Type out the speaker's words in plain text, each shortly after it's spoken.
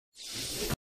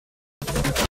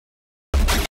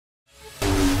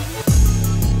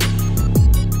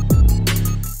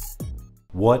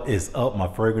What is up, my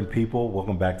fragrant people?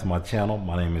 Welcome back to my channel.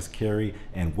 My name is Kerry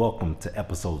and welcome to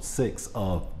episode 6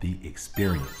 of The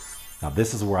Experience. Now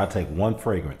this is where I take one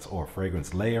fragrance or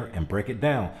fragrance layer and break it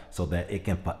down so that it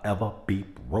can forever be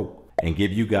broke and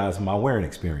give you guys my wearing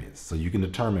experience so you can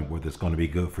determine whether it's going to be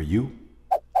good for you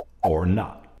or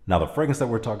not. Now the fragrance that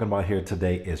we're talking about here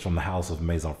today is from the house of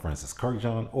Maison Francis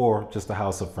Kurkdjian, or just the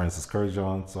house of Francis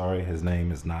Kurkdjian. Sorry, his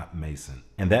name is not Mason.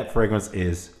 And that fragrance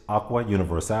is Aqua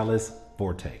Universalis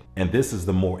Forte. And this is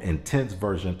the more intense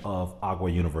version of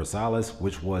Aqua Universalis,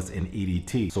 which was an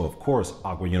EDT. So of course,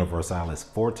 Aqua Universalis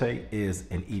Forte is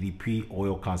an EDP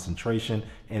oil concentration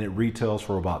and it retails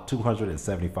for about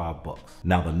 275 bucks.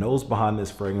 Now the nose behind this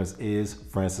fragrance is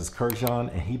Francis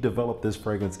Kurkdjian, and he developed this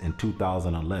fragrance in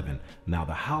 2011. Now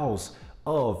the house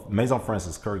of Maison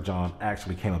Francis Kurkdjian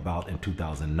actually came about in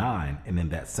 2009. And in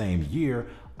that same year,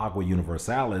 Aqua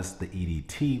Universalis, the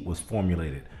EDT, was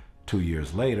formulated. 2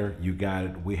 years later,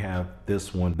 we have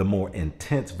this one, the more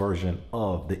intense version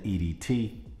of the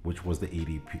EDT, which was the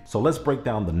EDP. So let's break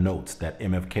down the notes that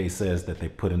MFK says that they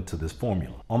put into this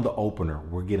formula. On the opener,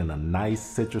 we're getting a nice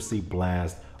citrusy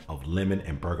blast of lemon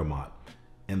and bergamot.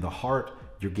 In the heart,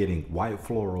 you're getting white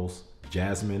florals,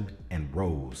 jasmine, and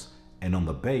rose. And on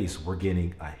the base, we're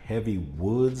getting a heavy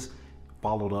woods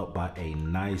followed up by a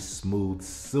nice, smooth,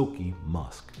 silky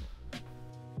musk.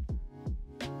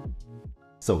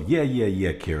 So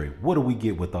yeah, Kerry, what do we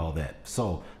get with all that?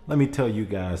 So let me tell you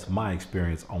guys my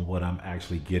experience on what I'm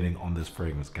actually getting on this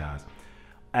fragrance, guys.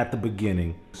 At the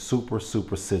beginning, super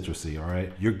citrusy, all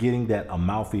right? You're getting that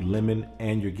Amalfi lemon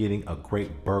and you're getting a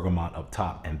great bergamot up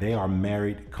top, and they are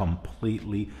married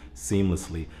completely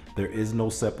seamlessly. There is no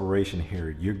separation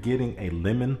here. You're getting a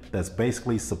lemon that's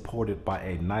basically supported by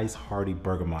a nice hearty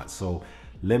bergamot. So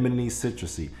lemony,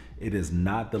 citrusy. It is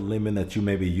not the lemon that you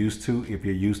may be used to if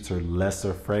you're used to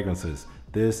lesser fragrances.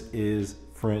 This is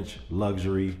French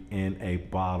luxury in a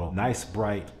bottle. Nice,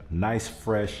 bright, nice,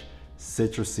 fresh,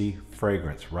 citrusy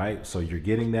fragrance, right? So you're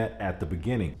getting that at the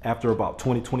beginning. After about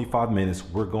 20-25 minutes,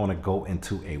 we're going to go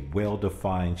into a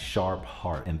well-defined sharp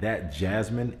heart, and that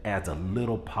jasmine adds a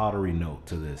little powdery note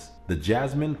to this. The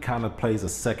jasmine kind of plays a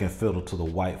second fiddle to the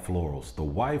white florals. The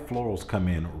white florals come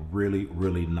in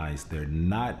really nice. They're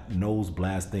not nose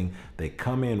blasting. They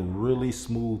come in really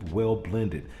smooth, well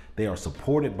blended. They are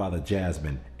supported by the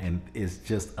jasmine, and it's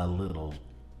just a little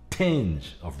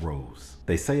tinge of rose.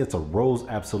 They say it's a rose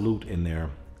absolute in there.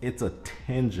 It's a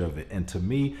tinge of it, and to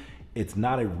me it's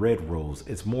not a red rose.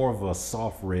 It's more of a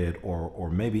soft red or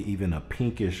maybe even a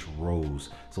pinkish rose.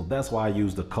 So that's why I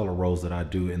use the color rose that I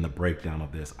do in the breakdown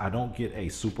of this. I don't get a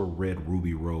super red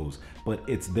ruby rose, but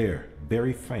it's there,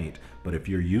 very faint. But if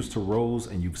you're used to rose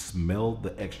and you've smelled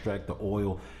the extract, the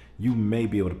oil, you may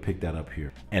be able to pick that up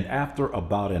here. And after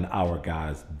about an hour,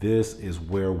 guys, this is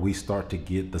where we start to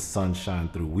get the sunshine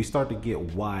through. We start to get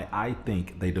why I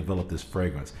think they developed this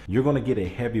fragrance. You're gonna get a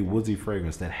heavy woodsy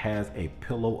fragrance that has a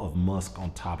pillow of musk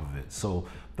on top of it. So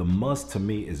the musk to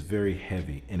me is very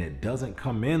heavy, and it doesn't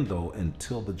come in though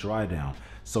until the dry down.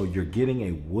 So you're getting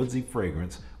a woodsy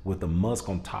fragrance with the musk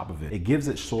on top of it. It gives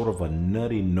it sort of a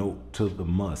nutty note to the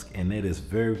musk, and it is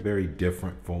very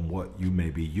different from what you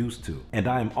may be used to. And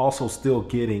I am also still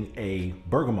getting a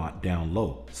bergamot down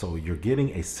low. So you're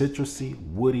getting a citrusy,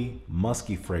 woody,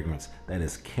 musky fragrance that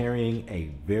is carrying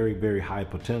a very high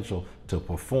potential to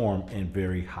perform in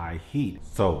very high heat.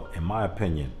 So in my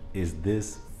opinion, is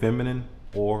this feminine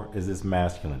or is this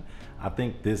masculine? I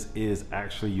think this is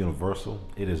actually universal.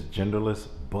 It is genderless,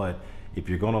 but if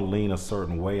you're gonna lean a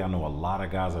certain way, I know a lot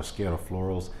of guys are scared of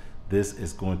florals, this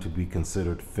is going to be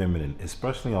considered feminine,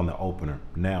 especially on the opener.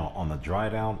 Now, on the dry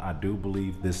down, I do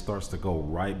believe this starts to go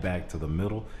right back to the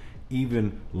middle,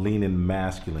 even leaning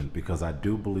masculine, because I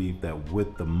do believe that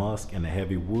with the musk and the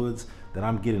heavy woods, that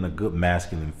I'm getting a good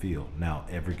masculine feel. Now,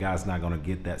 every guy's not gonna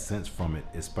get that sense from it,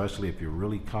 especially if you're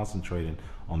really concentrating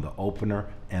on the opener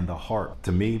and the heart.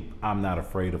 To me, I'm not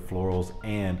afraid of florals,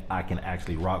 and I can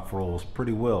actually rock florals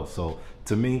pretty well. So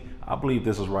to me, I believe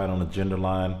this is right on the gender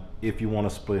line. If you want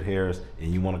to split hairs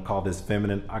and you want to call this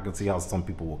feminine, I can see how some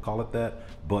people will call it that.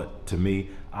 But to me,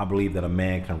 I believe that a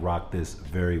man can rock this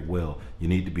very well. You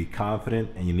need to be confident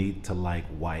and you need to like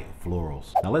white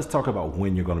florals. Now let's talk about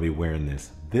when you're going to be wearing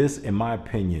this. This, in my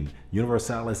opinion,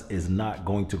 Universalis is not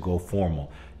going to go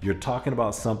formal. You're talking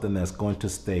about something that's going to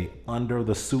stay under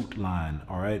the suit line,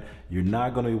 all right? You're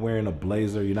not gonna be wearing a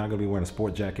blazer. You're not gonna be wearing a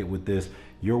sport jacket with this.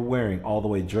 You're wearing all the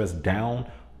way dressed down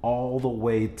all the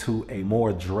way to a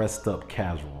more dressed up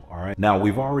casual. All right, now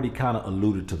we've already kind of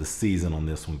alluded to the season on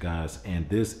this one, guys, and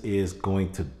this is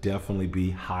going to definitely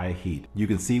be high heat. You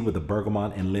can see with the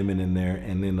bergamot and lemon in there,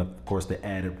 and then of course the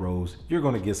added rose, you're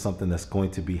going to get something that's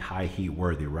going to be high heat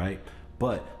worthy, right?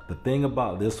 But the thing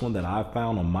about this one that I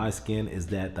found on my skin is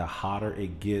that the hotter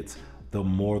it gets, the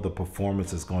more the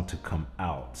performance is going to come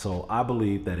out. So I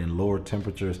believe that in lower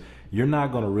temperatures, you're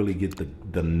not going to really get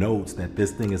the notes that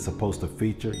this thing is supposed to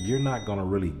feature. You're not going to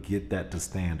really get that to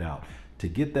stand out. To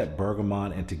get that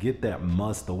bergamot and to get that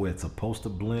musk the way it's supposed to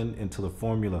blend into the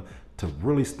formula to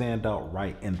really stand out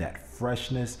right in that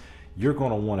freshness, you're going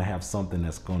to want to have something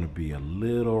that's going to be a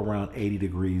little around 80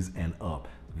 degrees and up.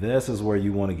 This is where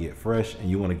you want to get fresh, and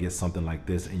you want to get something like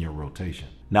this in your rotation.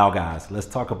 Now guys, let's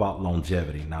talk about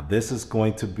longevity. Now this is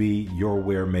going to be, your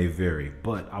wear may vary,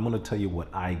 but I'm going to tell you what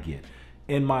I get.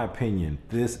 In my opinion,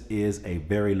 this is a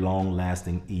very long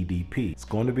lasting EDP. It's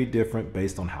going to be different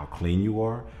based on how clean you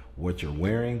are, what you're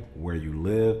wearing, where you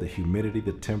live, the humidity,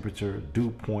 the temperature,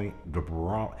 dew point, the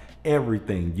barometer,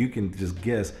 everything. You can just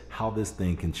guess how this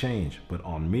thing can change. But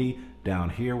on me, down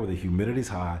here where the humidity's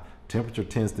high, temperature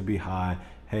tends to be high,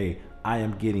 hey, I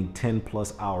am getting 10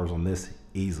 plus hours on this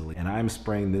easily. And I'm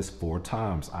spraying this 4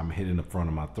 times. I'm hitting the front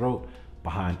of my throat,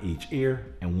 behind each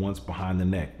ear, and once behind the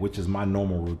neck, which is my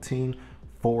normal routine.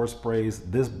 4 sprays.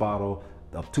 This bottle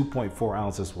of 2.4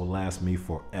 ounces will last me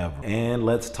forever. And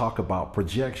let's talk about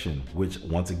projection, which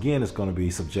once again is going to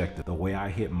be subjective. The way I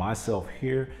hit myself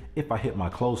here, if I hit my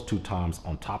clothes 2 times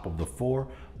on top of the 4,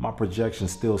 my projection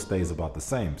still stays about the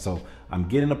same. So I'm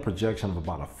getting a projection of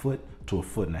about 1 foot to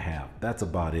 1.5 feet. That's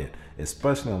about it,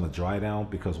 especially on the dry down,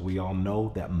 because we all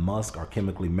know that musk are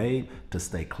chemically made to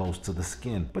stay close to the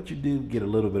skin, but you do get a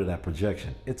little bit of that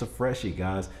projection. It's a freshie,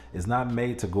 guys. It's not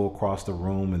made to go across the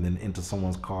room and then into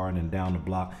someone's car and then down the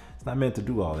block. It's not meant to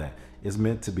do all that. It's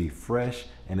meant to be fresh,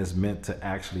 and it's meant to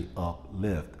actually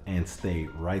uplift and stay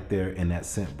right there in that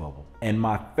scent bubble. And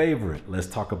my favorite, let's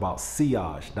talk about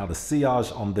sillage. Now the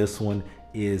sillage on this one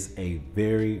is a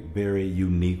very, very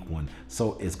unique one.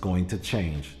 So it's going to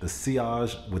change. The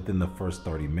sillage within the first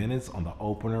 30 minutes on the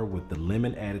opener with the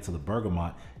lemon added to the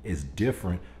bergamot is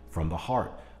different from the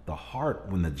heart. The heart,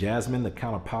 when the jasmine, the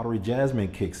kind of powdery jasmine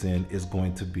kicks in, is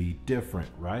going to be different,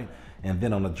 right? And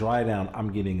then on the dry down,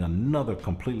 I'm getting another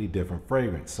completely different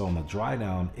fragrance. So on the dry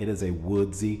down, it is a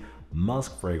woodsy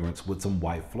musk fragrance with some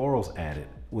white florals added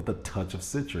with a touch of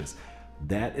citrus.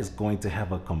 That is going to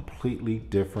have a completely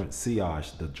different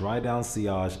sillage. The dry down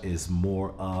sillage is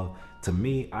more of, to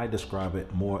me, I describe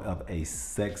it more of a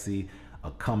sexy,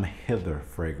 a come hither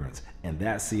fragrance. And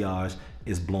that sillage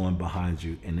is blowing behind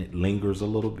you and it lingers a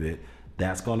little bit.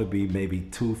 That's going to be maybe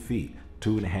 2 feet,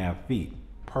 2.5 feet.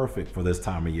 Perfect for this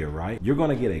time of year, right? You're going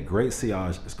to get a great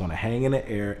sillage. It's going to hang in the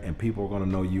air and people are going to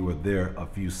know you were there a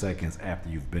few seconds after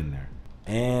you've been there.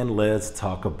 And let's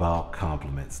talk about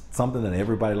compliments. Something that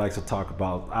everybody likes to talk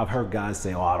about. I've heard guys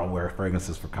say, oh, I don't wear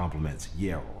fragrances for compliments.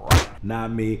 Yeah, right.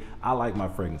 Not me. I like my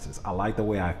fragrances. I like the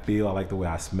way I feel. I like the way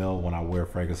I smell when I wear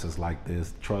fragrances like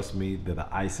this. Trust me, they're the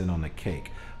icing on the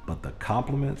cake. But the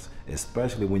compliments,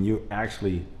 especially when you're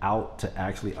actually out to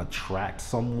actually attract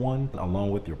someone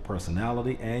along with your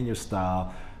personality and your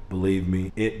style, believe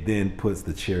me, it then puts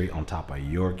the cherry on top of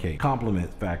your cake.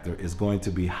 Compliment factor is going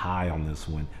to be high on this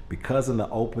one because in the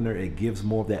opener, it gives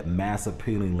more of that mass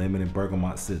appealing lemon and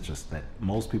bergamot citrus that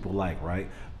most people like, right?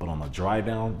 But on the dry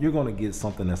down, you're going to get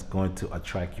something that's going to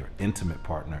attract your intimate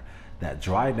partner. That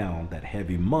dry down, that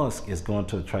heavy musk is going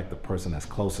to attract the person that's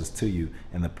closest to you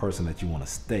and the person that you want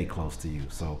to stay close to you.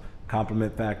 So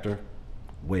compliment factor,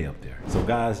 way up there. So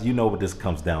guys, you know what this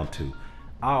comes down to.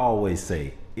 I always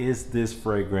say, is this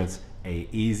fragrance a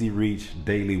easy reach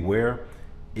daily wear?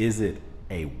 Is it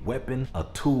a weapon, a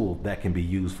tool that can be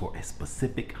used for a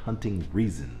specific hunting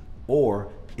reason?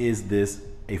 Or is this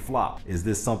a flop? Is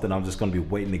this something I'm just going to be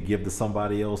waiting to give to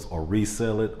somebody else or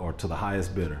resell it or to the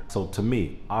highest bidder? So to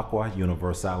me, Aqua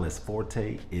Universalis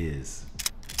Forte is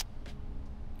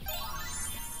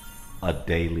a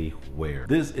daily wear.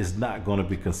 This is not going to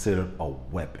be considered a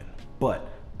weapon, but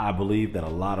I believe that a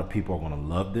lot of people are going to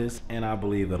love this, and I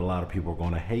believe that a lot of people are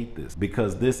going to hate this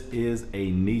because this is a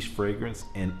niche fragrance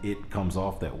and it comes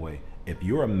off that way. If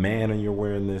you're a man and you're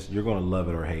wearing this, you're going to love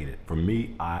it or hate it. For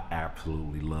me, I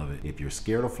absolutely love it. If you're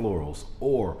scared of florals,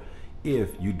 or if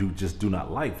you just do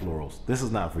not like florals, this is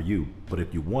not for you. But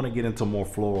if you want to get into more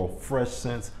floral, fresh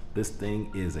scents, this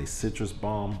thing is a citrus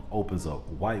bomb, opens up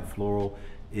white floral.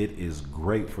 It is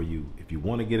great for you. If you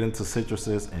want to get into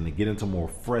citruses and to get into more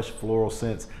fresh floral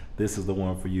scents, this is the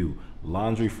one for you.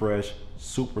 Laundry fresh,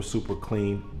 super, super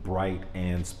clean, bright,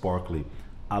 and sparkly.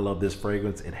 I love this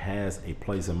fragrance. It has a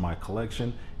place in my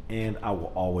collection and I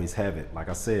will always have it. Like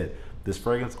I said, this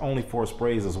fragrance, only 4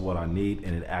 sprays is what I need,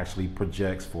 and it actually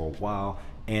projects for a while,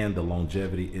 and the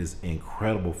longevity is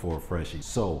incredible for a freshie.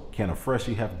 So can a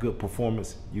freshie have good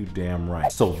performance? You damn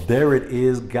right. So there it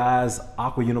is, guys.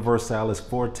 Aqua Universalis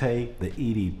Forte, the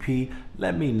EDP.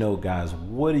 Let me know, guys,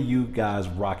 what are you guys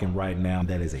rocking right now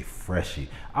that is a freshie?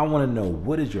 I want to know,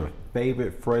 what is your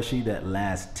favorite freshie that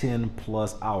lasts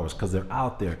 10+ hours? Because they're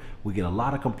out there. We get a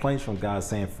lot of complaints from guys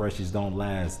saying freshies don't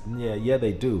last. Yeah,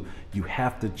 they do. You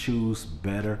have to choose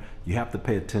better. You have to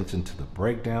pay attention to the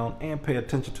breakdown and pay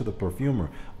attention to the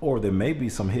perfumer. Or there may be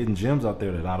some hidden gems out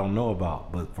there that I don't know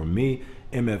about. But for me,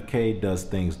 MFK does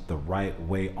things the right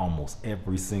way almost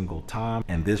every single time,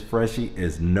 and this freshie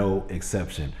is no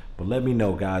exception. But let me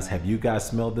know, guys, have you guys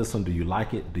smelled this one? Do you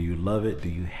like it? Do you love it? Do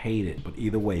you hate it? But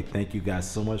either way, thank you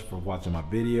guys so much for watching my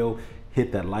video.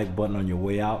 Hit that like button on your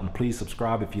way out, and please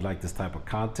subscribe if you like this type of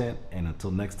content. And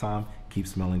until next time, keep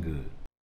smelling good.